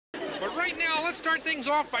But right now, let's start things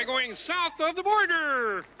off by going south of the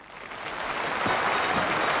border.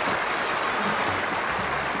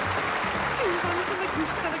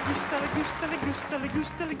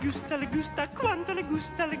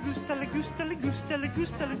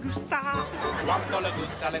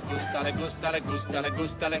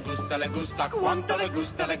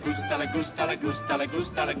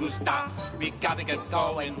 We gotta get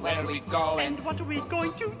going, where we go, and what are we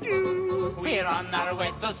going to do? We're on our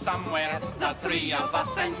way to somewhere, the three of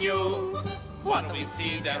us and you. What do we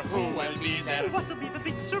see there? Who will be there? What will be the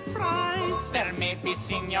big surprise? There may be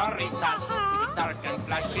senoritas with dark and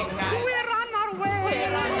flashing eyes. We're on our way.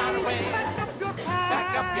 We're on our way. Back up your pack.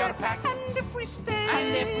 Back up your pack. And if we stay.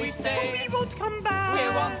 And if we stay. We won't come back. We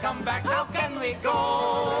won't come back. How can we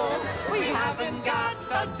go? We haven't got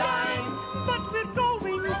the time. But we're going.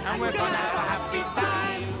 And we're gonna have a happy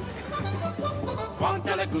time.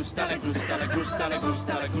 Quanto le gusta, le gusta, le gusta, le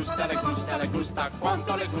gusta, le gusta, le gusta, le gusta.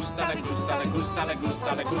 Quanto le gusta, le gusta, le gusta, le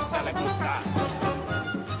gusta, le gusta, le gusta.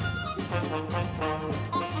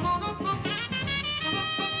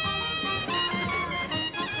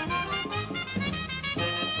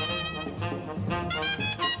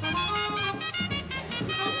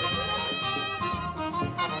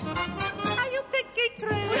 I'll take a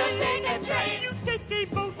train. We'll take a train. You take a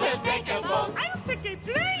boat. We'll take a boat. I'll take a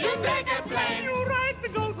plane. You take a plane. You ride the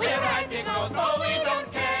goat. We'll ride the goat. Oh, we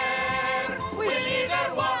don't care. We'll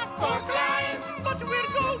either walk or climb. But we're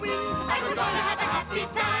going. And we're gonna have a happy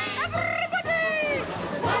time. Everybody!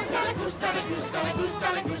 Quanto le gusta, le gusta, le gusta,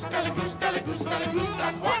 le gusta, le gusta, le gusta, le gusta.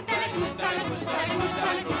 Quanto le gusta, le gusta, le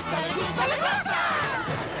gusta, le gusta, le gusta, le gusta.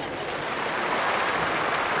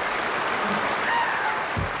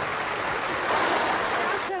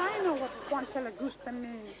 I know what Quanta La Gusta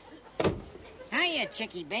means. Hiya,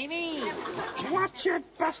 chickie baby. Watch it,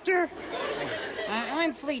 Buster.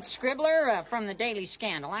 I'm Fleet Scribbler from the Daily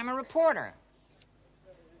Scandal. I'm a reporter.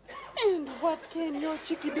 And what can your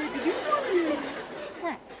chicky baby do for you?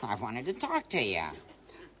 Well, I wanted to talk to you.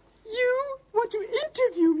 You want to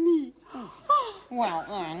interview me? Well,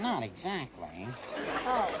 not exactly.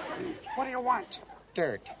 Oh, what do you want?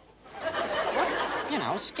 Dirt. You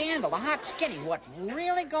know, scandal, a hot skinny, what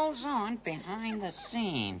really goes on behind the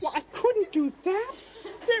scenes. Well, I couldn't do that.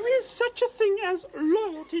 There is such a thing as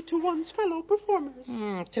loyalty to one's fellow performers.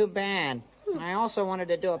 Too bad. I also wanted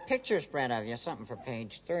to do a picture spread of you, something for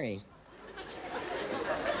page 3.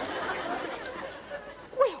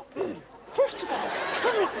 Well, first of all,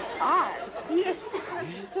 look at the eyes. Yes,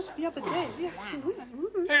 just the other day. Yes.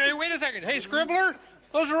 Hey, wait a second. Hey, Scribbler,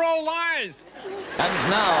 those are all lies. And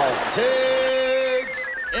now, Pigs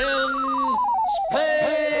in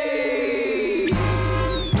Space!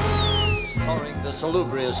 Starring the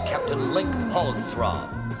salubrious Captain Link Hogthrob,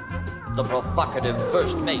 the provocative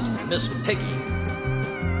first mate, Miss Piggy,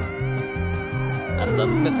 and the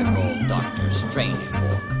mythical Dr.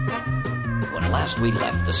 Strangepork. When last we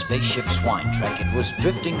left the spaceship Swine Trek, it was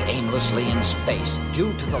drifting aimlessly in space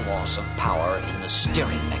due to the loss of power in the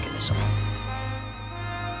steering mechanism.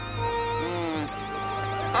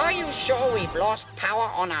 Are you sure we've lost power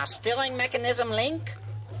on our steering mechanism, Link?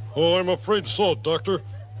 Oh, I'm afraid so, Doctor.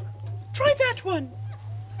 Try that one.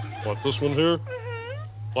 What, this one here?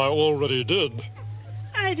 I already did.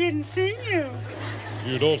 I didn't see you.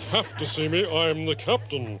 You don't have to see me. I'm the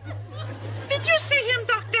captain. Did you see him,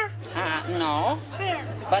 Doctor? No. There.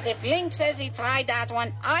 But if Link says he tried that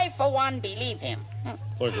one, I, for one, believe him.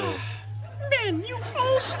 Thank you. Men, you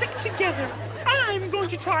all stick together. I'm going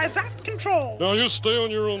to try that control. Now, you stay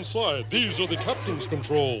on your own side. These are the captain's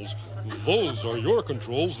controls. Those are your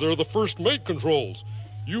controls. They're the first mate controls.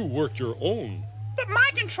 You work your own. But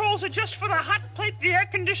my controls are just for the hot plate, the air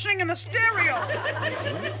conditioning, and the stereo.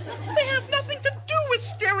 They have nothing to do with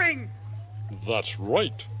steering. That's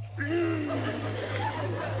right.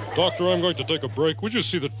 Doctor, I'm going to take a break. Would you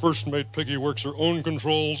see that first mate Piggy works her own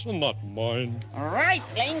controls and not mine? Right,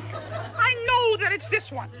 Link. I know that it's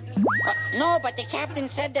this one. No, but the captain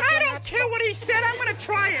said that I they're don't not... care what he said. I'm going to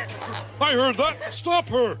try it. I heard that. Stop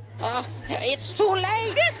her. It's too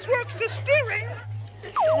late. This works the steering.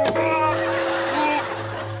 Or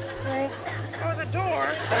the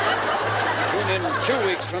door. Tune in 2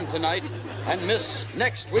 weeks from tonight and miss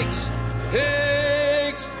next week's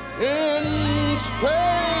Pigs in Space!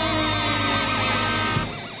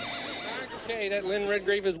 Okay, that Lynn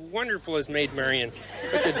Redgrave is wonderful as Maid Marian.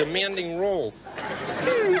 Such a demanding role.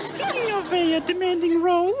 Speaking of a demanding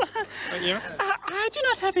role, Yeah? I do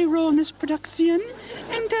not have a role in this production,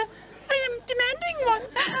 and I am demanding one.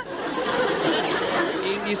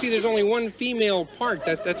 You see, there's only one female part.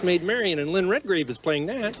 That's Maid Marian, and Lynn Redgrave is playing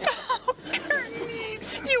that. Oh, Ernie,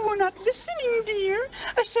 you You were not listening, dear.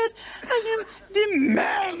 I said I am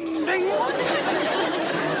demanding one.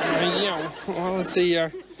 Yeah, well, let's see. I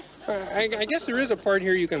guess there is a part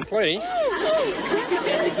here you can play.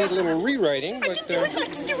 It would need a little rewriting, but I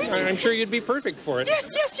can do it. I'm sure you'd be perfect for it.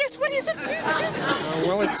 Yes. What is it?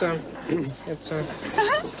 Well, it's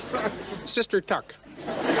Sister Tuck.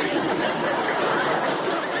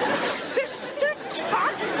 Sister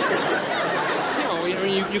Tuck? No,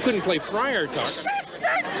 you couldn't play Friar Tuck. Sister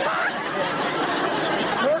Tuck!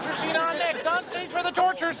 Torture scene on next. On stage for the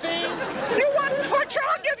torture scene. You want torture?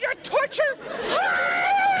 I'll give you torture.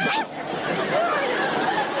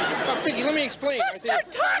 Piggy, let me explain. Sister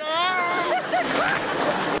Tuck! Sister Tuck!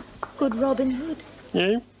 Good Robin Hood,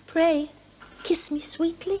 Yeah? pray, kiss me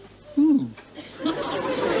sweetly. Hello.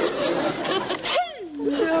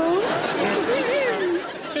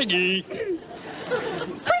 Piggy! Prithee,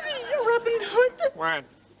 Robin Hood, What?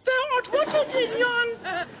 thou art wanted in yon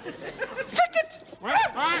thicket.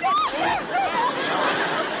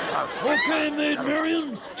 Okay, Maid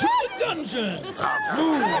Marian, to the dungeon.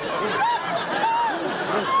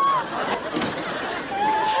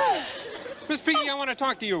 Miss Piggy, I want to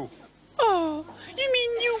talk to you. Oh, you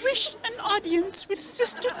mean you wish an audience with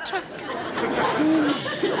Sister Tuck?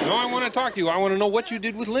 No, I want to talk to you. I want to know what you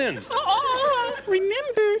did with Lynn. Oh,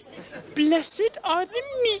 remember, blessed are the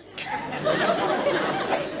meek.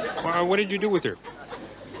 What did you do with her?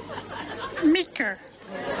 Meeker.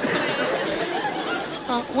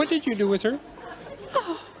 What did you do with her?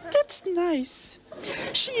 Oh, that's nice.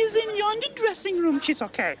 She is in yonder dressing room. She's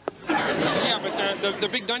okay. Yeah, but the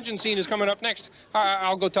big dungeon scene is coming up next.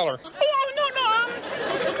 I'll go tell her. Oh, no.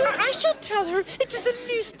 I shall tell her. It is the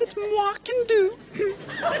least that moi can do.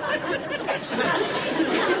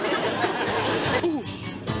 Ooh,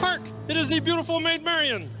 hark! It is the beautiful Maid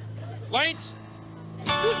Marian. Lights.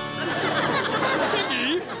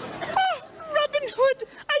 Piggy. Oh, Robin Hood,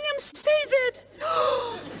 I am saved.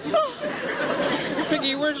 Oh.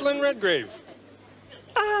 Piggy, where's Lynn Redgrave?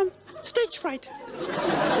 Stage fright.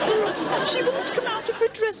 She won't come out of her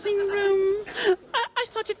dressing room. I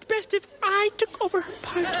thought it best if I took over her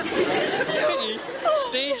part. Piggy,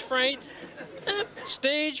 stage fright?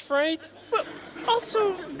 Stage fright? Well,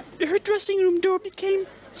 also, her dressing room door became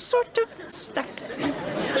sort of stuck.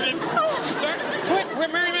 Stuck? Quick,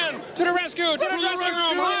 merry men! To the rescue! To the dressing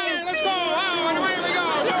room! Hi, let's go! And away we go!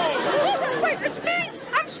 Wait, it's me!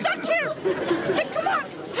 I'm stuck here! Hey, come on!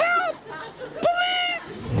 Help!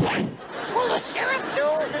 Police! Will the sheriff do?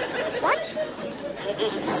 What?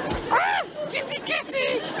 Kissy!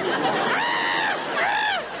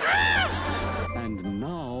 And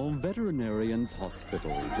now, Veterinarian's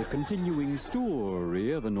Hospital, the continuing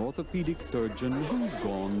story of an orthopedic surgeon who's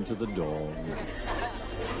gone to the dogs.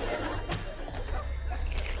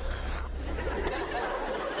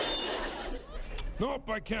 Nope,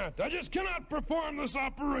 I can't. I just cannot perform this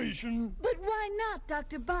operation. But why not,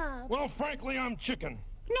 Dr. Bob? Well, frankly, I'm chicken.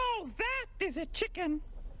 No, that is a chicken.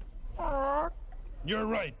 You're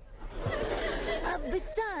right.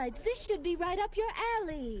 Besides, this should be right up your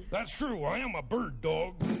alley. That's true. I am a bird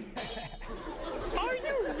dog. Are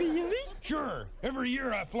you really? Sure. Every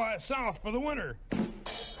year I fly south for the winter.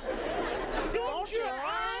 Don't your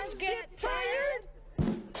arms get tired?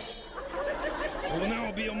 Well, now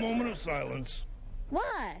will be a moment of silence.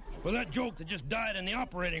 Why? For that joke that just died in the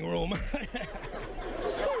operating room.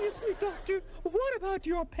 Seriously, doctor, what about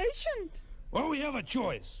your patient? Well, we have a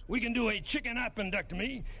choice. We can do a chicken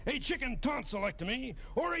appendectomy, a chicken tonsillectomy,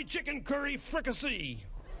 or a chicken curry fricassee.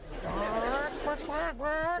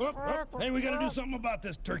 Hey, we gotta do something about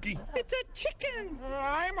this turkey. It's a chicken.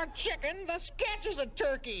 I'm a chicken. The sketch is a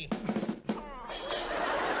turkey.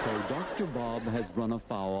 So Dr. Bob has run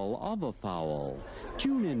afoul of a fowl.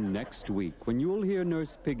 Tune in next week when you'll hear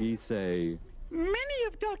Nurse Piggy say, Many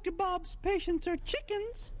of Dr. Bob's patients are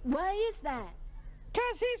chickens. Why is that?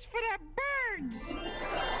 'Cause he's for the birds.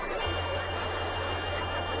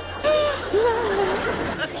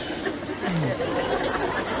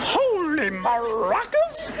 Holy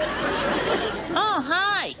maracas! Oh,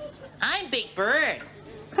 hi. I'm Big Bird.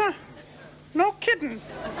 Huh. No kidding.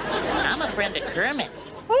 I'm a friend of Kermit's.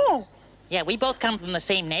 Oh. Yeah, we both come from the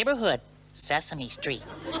same neighborhood, Sesame Street.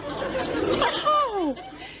 Oh.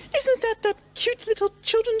 Isn't that cute little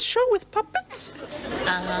children's show with puppets?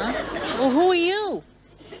 Uh-huh. Well, who are you?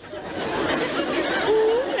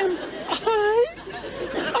 Who am I?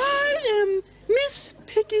 I am Miss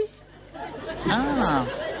Piggy. Oh.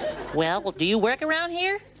 Well, do you work around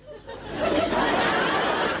here?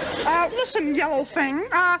 Listen, yellow thing.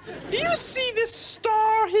 Do you see this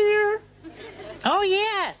star here? Oh,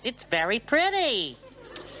 yes. It's very pretty.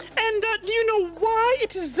 And do you know why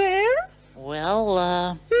it is there?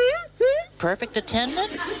 Well, perfect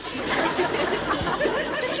attendance?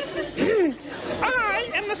 I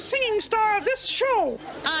am the singing star of this show.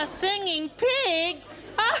 A singing pig?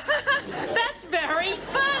 That's very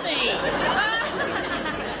funny.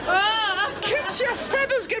 Kiss your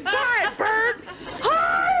feathers goodbye, bird.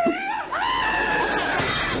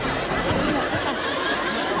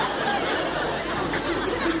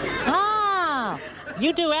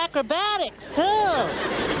 You do acrobatics, too.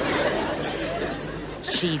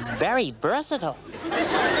 She's very versatile.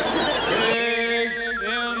 Pigs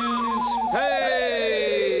in Space!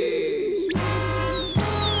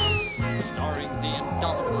 Starring the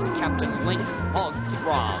indomitable Captain Link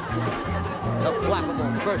Hogthrob, the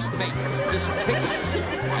flappable first mate, Miss Piggy,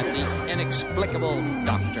 and the inexplicable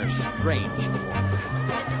Dr. Strangefork.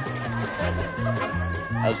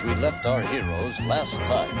 As we left our heroes last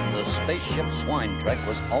time, the spaceship Swine Trek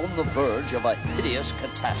was on the verge of a hideous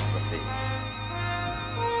catastrophe.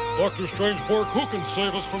 Dr. Strangefork, who can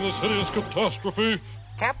save us from this hideous catastrophe?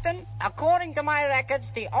 Captain, according to my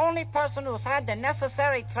records, the only person who's had the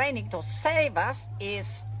necessary training to save us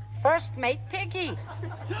is First Mate Piggy.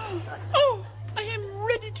 Oh, I am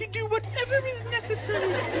ready to do whatever is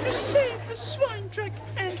necessary to save the Swine Trek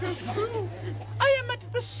and her crew. I am at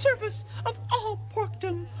the service of all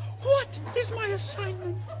porkdom. What is my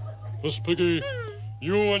assignment? Miss Piggy,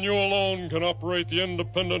 you and you alone can operate the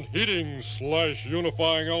independent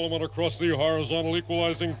heating/unifying element across the horizontal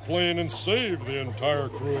equalizing plane and save the entire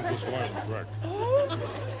crew of the Swine Trek. Oh,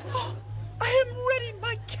 I am ready,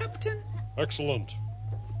 my captain. Excellent.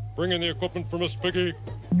 Bring in the equipment for Miss Piggy.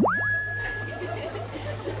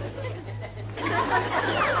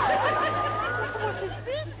 What is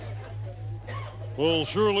this? Well,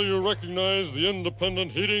 surely you recognize the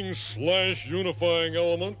independent heating/unifying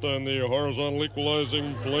element and the horizontal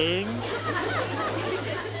equalizing planes?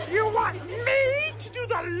 You want me to do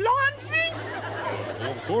the laundry?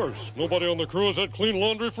 Well, of course. Nobody on the crew has had clean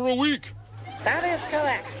laundry for a week. That is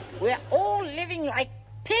correct. We're all living like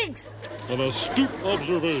pigs. An astute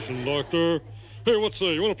observation, Doctor. Hey, what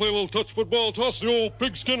say? You want to play a little touch football? Toss the old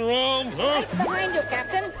pigskin around, huh? Right behind you,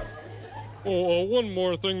 Captain. Oh, one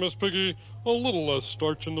more thing, Miss Piggy. A little less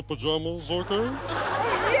starch in the pajamas, okay?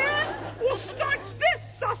 Oh, yeah? We'll starch this,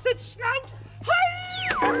 sausage snout. Hi!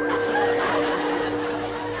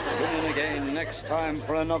 Tune in again next time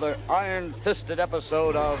for another iron-fisted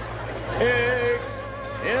episode of Pigs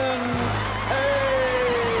in Space.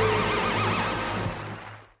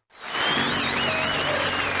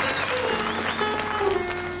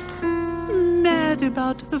 Mad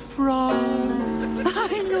about the frog.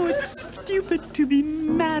 I know it's stupid to be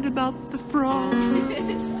mad about the frog.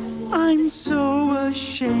 I'm so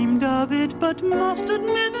ashamed of it, but must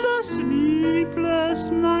admit the sleepless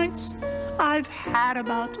nights I've had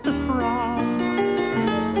about the frog.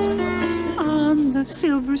 On the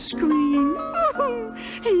silver screen, ooh,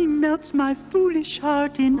 he melts my foolish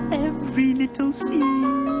heart in every little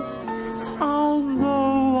scene.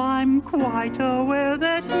 Although I'm quite aware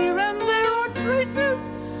that here and there are traces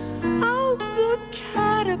of the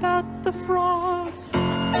cat about the frog.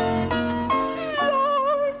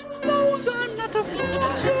 Lord knows I'm not a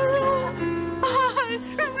frog girl. I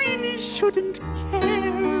really shouldn't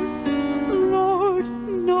care. Lord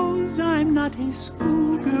knows I'm not a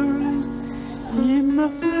schoolgirl. In the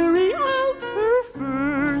flurry of her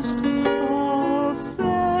first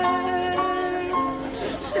affair,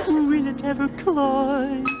 will it ever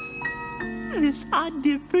cloy this odd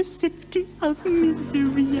diversity of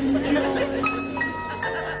misery and joy?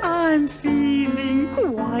 I'm feeling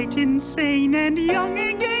quite insane and young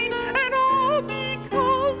again, and all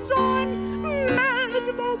because I'm mad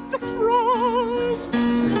about the frog.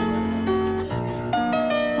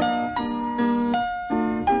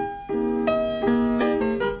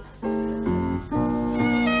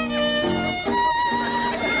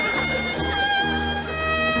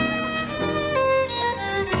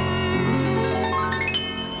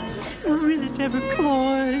 Ever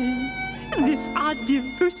cloy this odd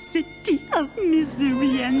diversity of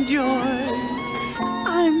misery and joy?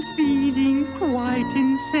 I'm feeling quite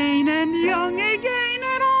insane and young again.